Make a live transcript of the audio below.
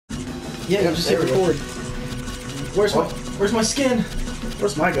Yeah, you just hit record. Where's my skin?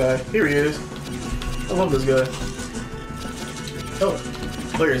 Where's my guy? Here he is. I love this guy. Oh,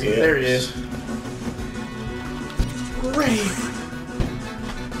 where is he? There he is. Ready.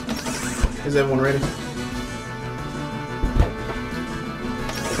 Is everyone ready?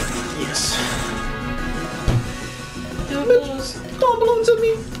 Yes. Don't belong to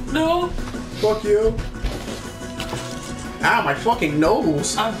me. No. Fuck you. Ah, my fucking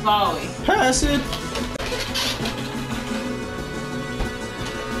nose. I'm following. Acid.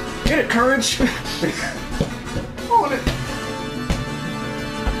 Get it, courage. On it.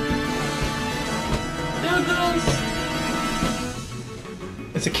 There it goes.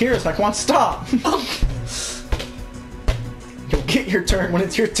 It's a cure, so come on, stop. You'll get your turn when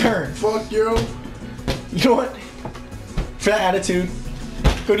it's your turn. Fuck you. You know what? For that attitude,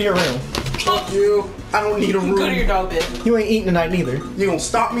 go to your room. Fuck you. I don't need a room. Go to your dog bed. You ain't eating tonight neither. You gonna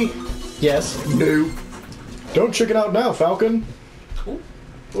stop me? Yes. No. Don't chicken out now, Falcon. Ooh.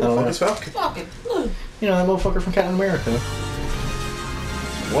 Who the fuck is Falcon? Falcon. Look. You know, that motherfucker from Captain America.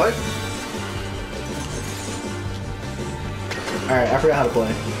 What? Alright, I forgot how to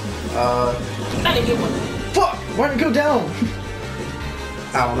play. I didn't get one. Fuck! Why did it go down?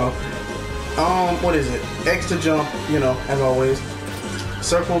 I don't know. What is it? X to jump, you know, as always.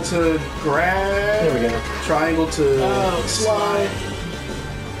 Circle to grab. There we go. Triangle to slide.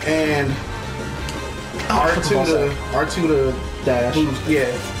 And R2 to dash. boost.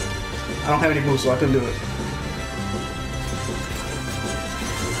 Yeah. I don't have any boost, so I couldn't do it.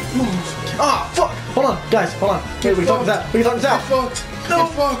 Ah, fuck! Hold on, guys, hold on. Wait, we can talk this out. We can talk this Get out. fucked. No. Get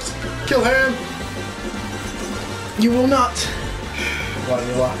fucked. Kill him. You will not. Why?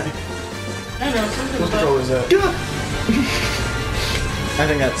 I know. Something What control is that? I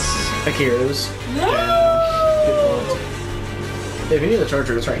think that's Akira's. No. If you need the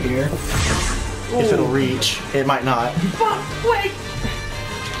charger, it's right here. If it'll reach, it might not. Fuck. Wait.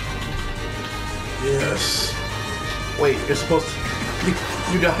 Yes. Wait, you're supposed to...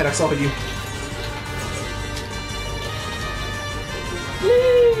 You died, I saw you.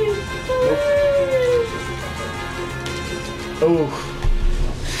 Oh.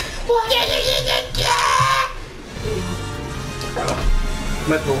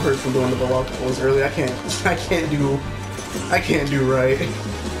 My throat hurts from doing the block pose earlier. I can't do right.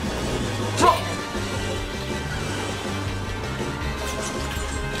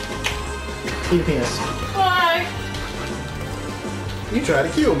 Eat a penis. Bye. You tried to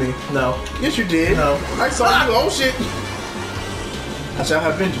kill me. No. Yes, you did. No. I saw you. Oh shit. I shall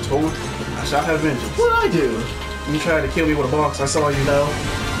have vengeance, hold. I shall have vengeance. What did I do? You tried to kill me with a box. I saw you. No.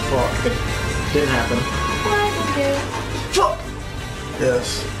 Fuck. Didn't happen. Fuck!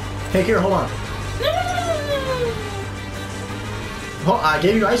 Yes. Hey, Kira, hold on. Hold on, I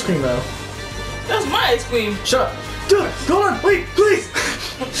gave you ice cream, though. That's my ice cream. Shut up. Dude, hold on, wait, please!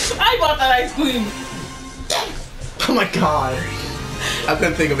 I bought that ice cream. Oh my god. I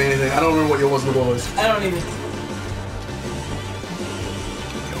couldn't think of anything. I don't remember what your was. I don't even.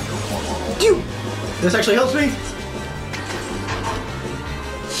 You! This actually helps me.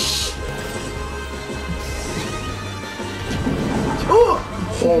 Ooh!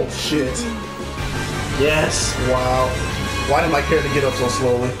 Oh shit. Yes. Wow. Why did my character get up so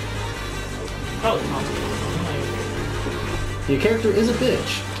slowly? Probably not. Your character is a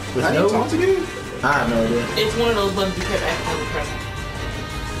bitch. With How do no... you talk to me? I have no idea. It's one of those buttons you kept accidentally pressing.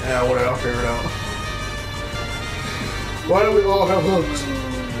 Yeah, whatever. I'll figure it out. Why do we all have hooks?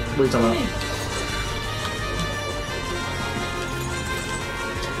 What are you talking about?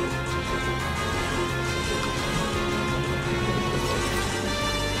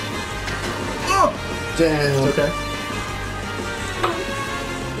 Damn. It's okay.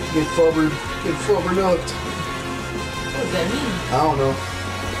 Get flubbered. Get flubbered up. What does that mean? I don't know.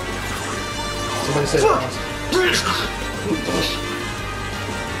 Somebody said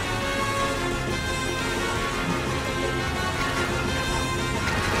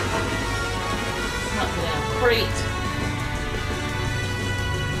Not the damn crate.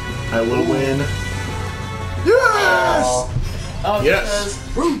 I will win. yes! Oh, Yes.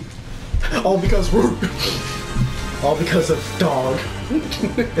 All because all because of dog.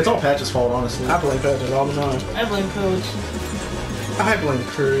 It's all Patch's fault, honestly. I blame Patrick all the time. I blame Coach. I blame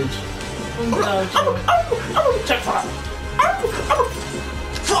Courage. Check for it.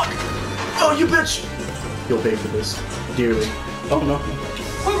 Fuck! Oh, you bitch! You'll pay for this dearly. Oh no.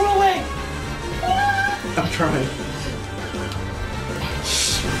 Quick, roll away. I'm trying.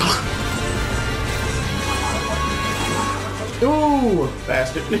 Ooh!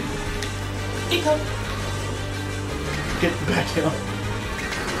 Bastard. Eco. Get back down.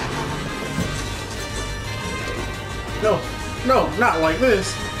 No, no, not like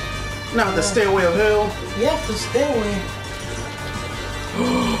this. Not the stairway of hell. You have to stay away.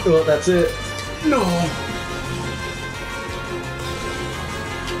 Well, that's it. No.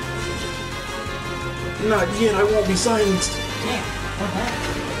 Not yet, I won't be silenced. Damn, what happened?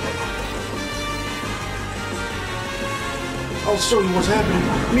 I'll show you what's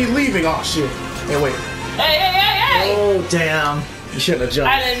happening. Me leaving. Oh shit. Hey, wait. Hey, hey, hey, hey! Oh, damn. You shouldn't have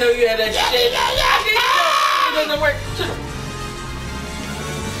jumped. I didn't know you had that shit. It doesn't work.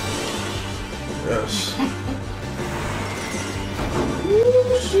 Yes.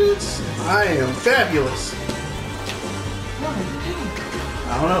 Ooh, shit. I am fabulous.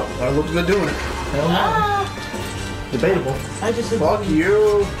 I don't know. I look good doing it. Hell no. Debatable. I just Fuck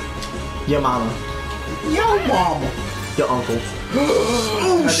you. Your mama. Yo, mama. Your uncle.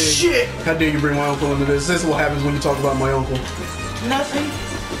 Oh, shit. How dare you bring my uncle into this? This is what happens when you talk about my uncle. Nothing.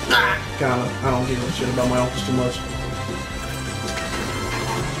 Kinda. I don't give a shit about my uncles too much.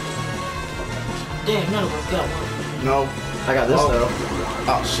 Damn, none of us got one. No. I got this, though.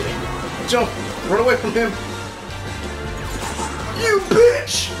 Oh, shit. Jump. Run away from him. You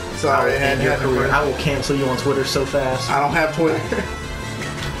bitch. Sorry, I had your to career. run. I will cancel you on Twitter so fast. I don't have Twitter.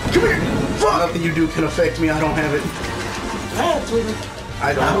 Come here. Fuck. Nothing you do can affect me. I don't have it. I have Twitter.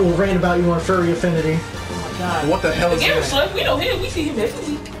 I I don't. will rant about you on Furry Affinity. Oh my god. What the hell is Gamer that? Slug, we know him. We see him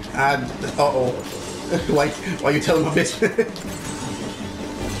every week. Uh-oh. Why you telling my bitch?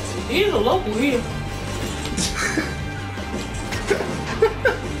 He is a local here.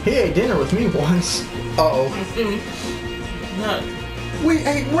 He ate dinner with me once. Uh-oh. No. We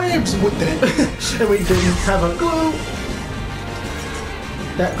ate ribs with that. And we didn't have a clue.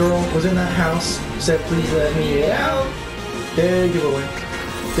 That girl was in that house. Said, please let me out. Dead giveaway.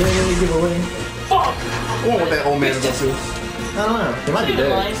 Dead giveaway. Fuck! I wonder what that old man is up to. I don't know. He might be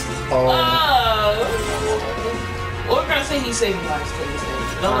dead. Oh. We're gonna say he's saving lives till he's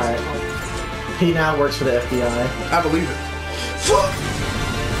dead. No, Alright. He now works for the FBI. I believe it. Fuck!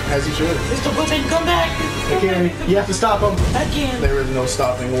 As he should. Mr. Woodman, come back! Okay, you have to stop him. Again. There is no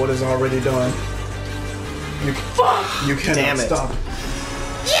stopping what is already done. Fuck! You cannot Damn it. stop.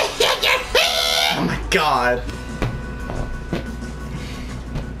 Oh my god.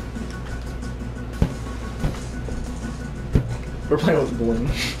 We're playing with the balloon.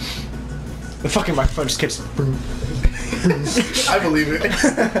 The fucking microphone just keeps. I believe it.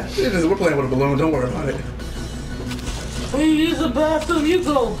 We're playing with a balloon. Don't worry about it. When you use the bathroom, you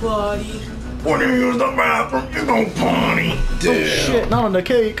go party. When you use the bathroom, you gon' party. Oh shit, not on the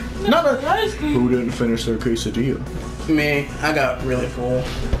cake. Not on Ice cream. Who didn't finish their quesadilla? Me, I got really full.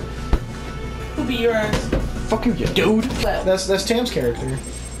 Who be your ass? Fuck you, dude. Well, That's Tam's character.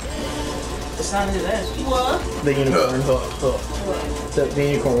 it's not his ass. What? The unicorn. The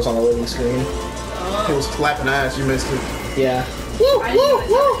unicorn was on the loading screen. It was clapping ass. You missed it. Yeah.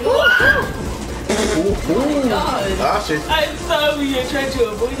 God. Ah, shit. I thought we were trying to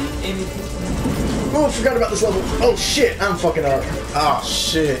avoid it. Anything. Oh, I forgot about this level. Oh shit, I'm fucking up. Oh,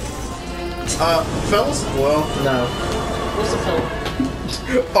 shit. Fellas? Well, No. What's the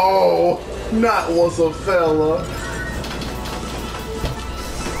film? oh, not was a fella.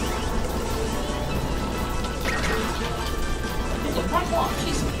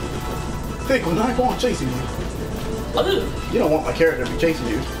 Think I'm not going chasing you. You don't want my character to be chasing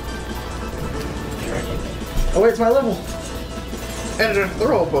you. Oh wait, it's my level. Editor,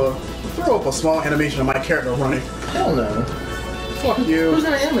 throw up a small animation of my character running. Hell no. Fuck you. Who's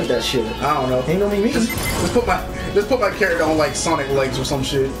gonna animate that shit? I don't know. Ain't gonna be me. Just put my character on like Sonic legs or some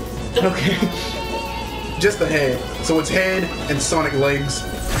shit. Okay. Just the head. So it's head and Sonic legs.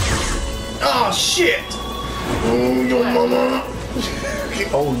 Oh shit. Oh, your mama.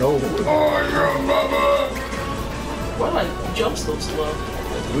 Oh no. Oh, your mama. Why do my jumps so slow?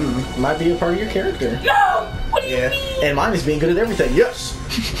 Might be a part of your character. No! What do you Yeah. mean? And mine is being good at everything. Yes.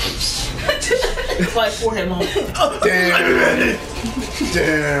 It's like forehead moment. Damn.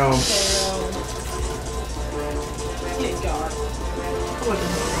 Damn. Thank God.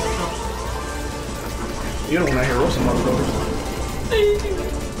 You don't want to hear roasting motherfuckers.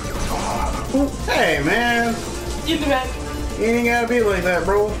 Hey man. Give me back. You ain't gotta be like that,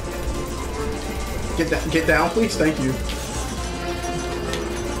 bro. Get down, please. Thank you.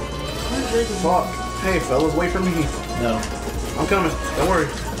 Fuck. Hey, fellas, wait for me. No. I'm coming. Don't worry.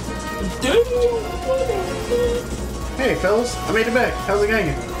 Hey, fellas, I made it back. How's it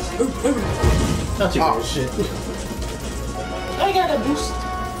going? Not too Oh good. shit. I got a boost.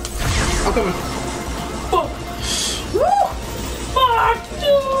 I'm coming. Fuck. Woo! Fuck,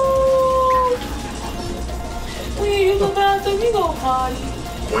 dude! When you use the bathroom, you go party.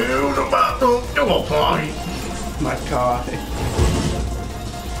 When you the bathroom, you go party. My God.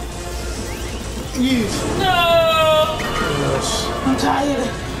 Yes. No! Yes. I'm tired.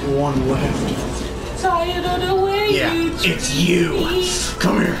 One left. Tired of the way Yeah, you treat it's you. me.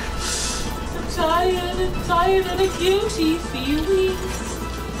 Come here. I'm tired of the guilty feelings.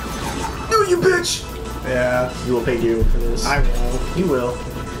 No, you bitch. Yeah. You will pay dearly for this. I will. You will.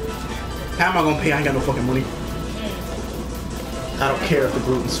 How am I gonna pay? I ain't got no fucking money. I don't care if the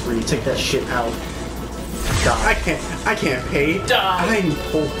gluten's free. Take that shit out. I Die. can't pay. Die. I'm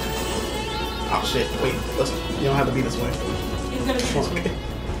poor. Oh shit, wait, listen. You don't have to be this way. He's gonna kiss me.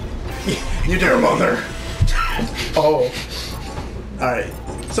 You dear mother. Oh. Alright.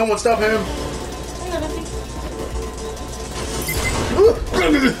 Someone stop him. I gotta think.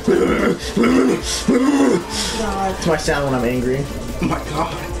 God. It's my sound when I'm angry. Oh my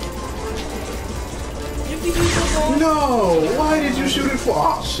God. If you do something, No! Why did you shoot it for?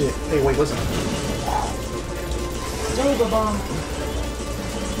 Oh shit. Hey, wait, listen. there was a bomb.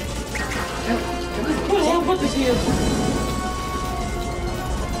 Who the hell put this here?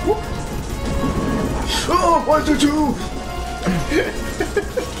 Oh, 1, 2, 2.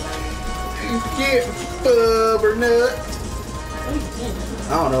 Get fubber nut. What are you doing?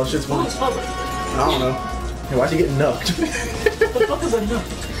 I don't know, shit's funny. Who's Flubber? I don't know. Hey, why'd you get nucked? What the fuck is a nut?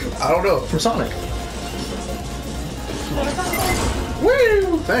 I don't know. From Sonic.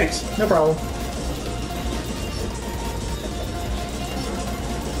 Woo! Thanks. No problem.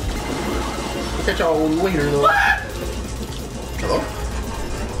 I'll catch y'all later though. Hello?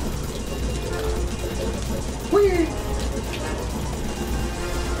 Whee!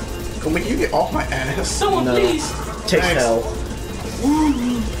 Come make you get off my ass. Someone No. please. Takes Thanks. hell.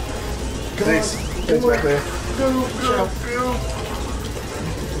 Thanks. Thanks back there.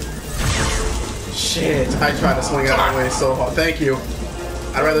 Shit, I tried to swing out of the way so hard. Thank you.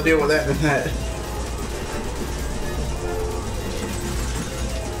 I'd rather deal with that than that.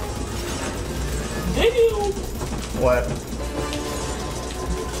 Damn. What?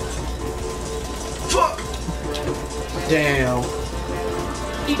 Fuck! Damn.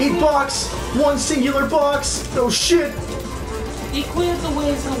 Eat box! One singular box! Oh shit! He cleared the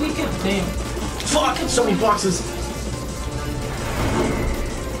way so we could. Damn. Fuck! So many boxes!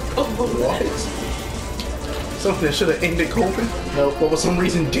 What? Something that should have ended Colton, Nope. but for some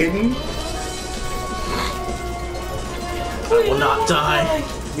reason didn't. I will not die.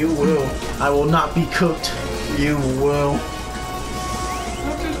 You will. I will not be cooked. You will.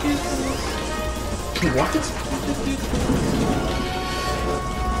 What?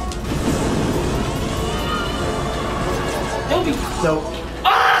 Help me. Nope.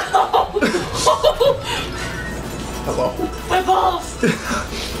 Hello? My balls.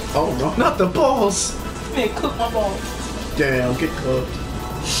 Oh no. Not the balls! Man, cook my balls. Damn, get cooked.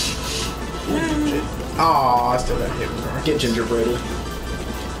 Aw, I still got hit with her. Get gingerbreaded.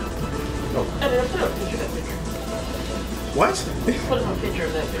 I did put up a picture of that picture. What? Put up a picture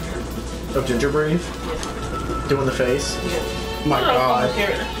of that picture. Of gingerbread? Yeah. Doing the face? Yeah. My Put it up on the God.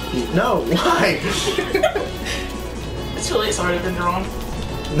 character. No, why? It's really already been drawn.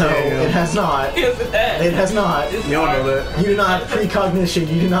 No, Damn. it has not. Yes, it has. It has not. It's You don't know hard. that. You do not have precognition.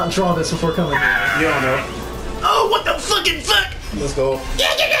 You did not draw this before coming here. You don't know. Oh, what the fucking fuck? Let's go.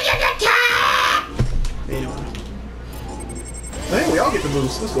 Anyway. Hey, we all get the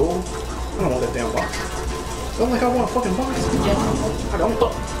boost. Let's go. I don't want that damn box. Don't like I want a fucking box. Yeah. I don't.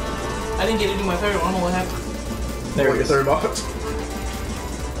 I didn't get to do my third one. I don't know what happened. There Your it is. third box.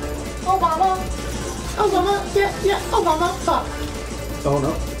 Obama. Obama. Yeah. Obama. Fuck. Oh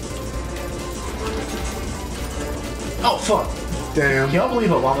no. Oh, fuck. Damn. Can y'all believe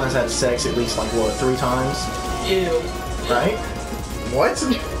Obama has had sex at least, like, what, 3 times? Ew. Right? What?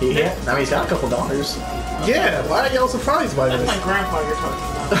 Yeah. I mean, he's got a couple daughters. Yeah, why are y'all surprised by That's this? my grandpa you're talking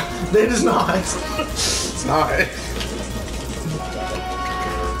about. That is not. It's not.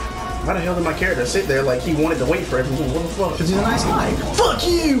 Why the hell did my character sit there like he wanted to wait for everyone? What the fuck? Because he's a nice guy. Fuck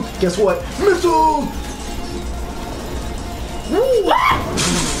you! Guess what? Missile!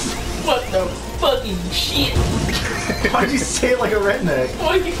 What the fucking shit? Why'd you say it like a redneck?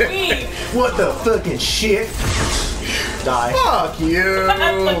 What do you mean? What the fucking shit? Die. Fuck you!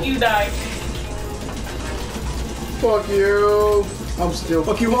 Fuck you, die. Fuck you! I'm still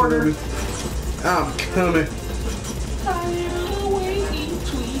Fuck you harder. I'm coming. Tired of the way he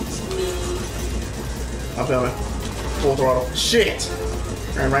treats me. I'm coming. Full throttle. Shit!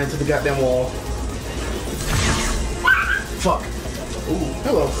 Ran right into the goddamn wall. Fuck. Ooh,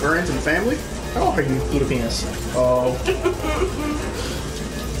 hello friends and family. How are you? Eat a penis. Oh.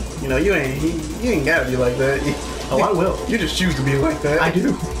 You know, you ain't gotta be like that. Oh, I will. You just choose to be like that. I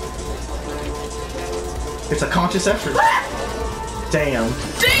do. It's a conscious effort. Damn.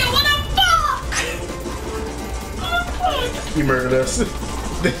 Damn, what the fuck? What the fuck? You murdered us.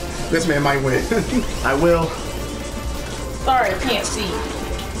 This man might win. I will. Sorry, I can't see.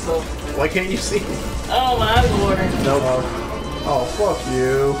 So, Why can't you see? oh, my eyes are watering. Nope. Oh, fuck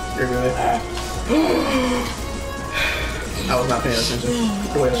you. You're good. I was not paying attention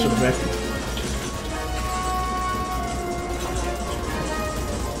the way I should have been.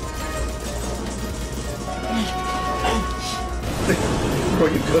 Bro,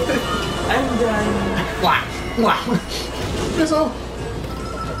 you good? I'm done. Wow. Wow. That's all.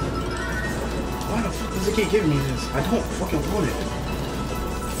 Why the fuck does it keep giving me this? I don't fucking want it.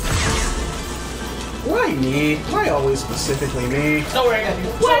 Why me? Why always specifically me? Don't worry, I got you.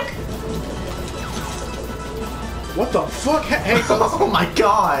 What? What the fuck? Hey, fellas. Oh my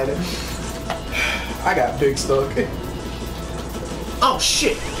god. I got big stuck. Oh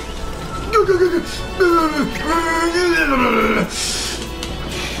shit.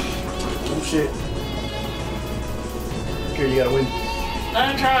 Oh shit. Here, you gotta win.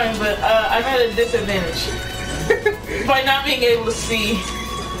 I'm trying, but I'm at a disadvantage. By not being able to see.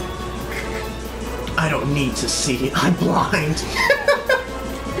 I don't need to see. I'm blind.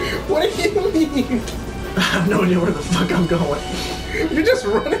 What do you mean? I have no idea where the fuck I'm going. You're just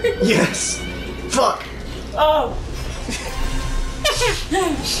running? Yes. Fuck. Oh.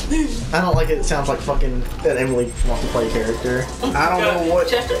 I don't like it. It sounds like fucking that Emily wants to play character. I don't know what.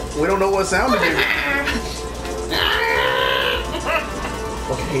 Chester? We don't know what sound to do.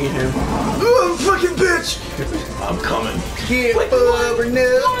 Fucking hate him. Oh, fucking bitch! I'm coming. Get over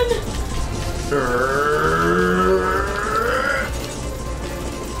now.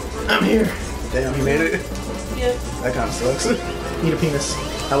 I'm here. Damn, he made it. Yeah. That kind of sucks. Need a penis.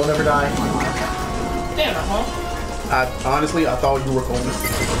 I will never die. Damn, huh? Honestly, I thought you were going.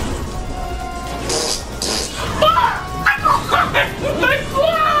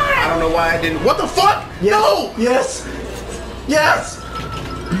 I don't know why I didn't. What the fuck? Yes. No! Yes. Yes.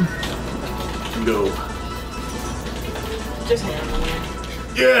 Go. Just handle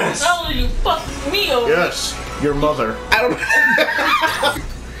it. Yes. How did you fuck me over? Yes. Your mother. I don't.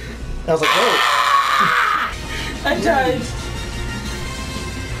 I was like, whoa. I died.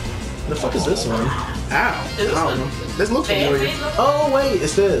 The fuck is this one? Ow. I don't know. This looks familiar. Oh wait,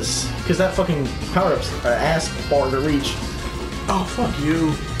 it's this. Because that fucking power-up's ass bar to reach. Oh, fuck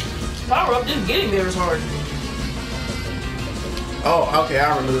you. Power up, just getting there is hard. Oh, okay,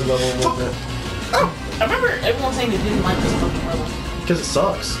 I remember this level a little bit. Oh! I remember everyone saying they didn't like this fucking level. Because it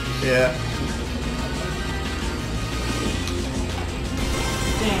sucks. Yeah.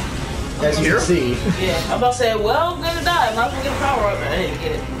 Damn. As you Here? can see. Yeah, I'm about to say, well, I'm gonna die. I'm not gonna get a power up, but I didn't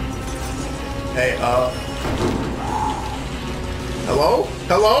get it. Hey, hello?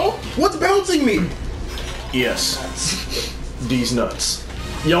 Hello? What's bouncing me? Yes. These nuts.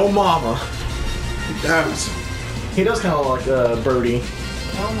 Yo mama. Damn. He does kind of like Brody.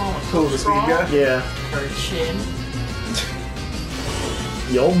 No, no, Cool, the speed guy? Yeah. Her chin.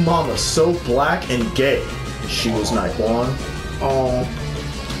 Yo mama so black and gay. She was Nightwan. Oh.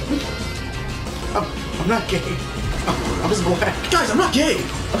 I'm not gay. I'm just black. Guys, I'm not gay.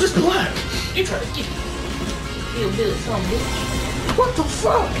 I'm just black. You try to get me. You little son of a bitch. What the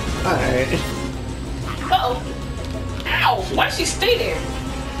fuck? Alright. Uh-oh. Ow! Why'd she stay there?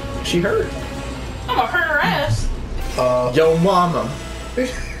 She hurt. I'm gonna hurt her ass. Yo mama.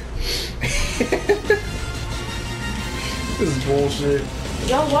 This is bullshit.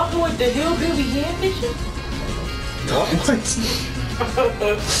 Y'all walking with the hillbilly hand fishing? What?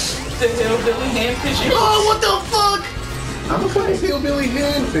 The hillbilly hand fishing? Oh, what the fuck? I'm What is okay. hillbilly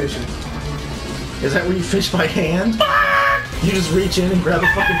hand fishing? Is that where you fish by hand? You just reach in and grab a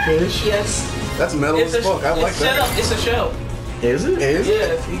fucking fish? Yes. That's metal as fuck. I like Shut that. up. It's a show. Is it? Is it?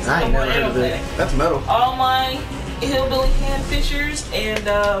 Yes. He's I ain't on never heard of it. Airplane. That's metal. All my hillbilly hand fishers and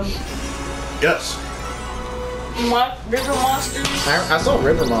Yes. my river monsters. I saw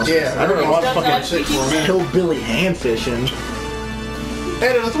River Monsters. Yeah, I don't know what fucking shit for me. Hillbilly hand fishing.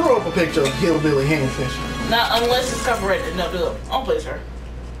 Hey, to throw up a picture of hillbilly hand fishing. Not unless it's copyrighted. No, do it. I'll place her.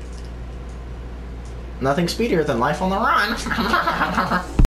 Nothing speedier than life on the run.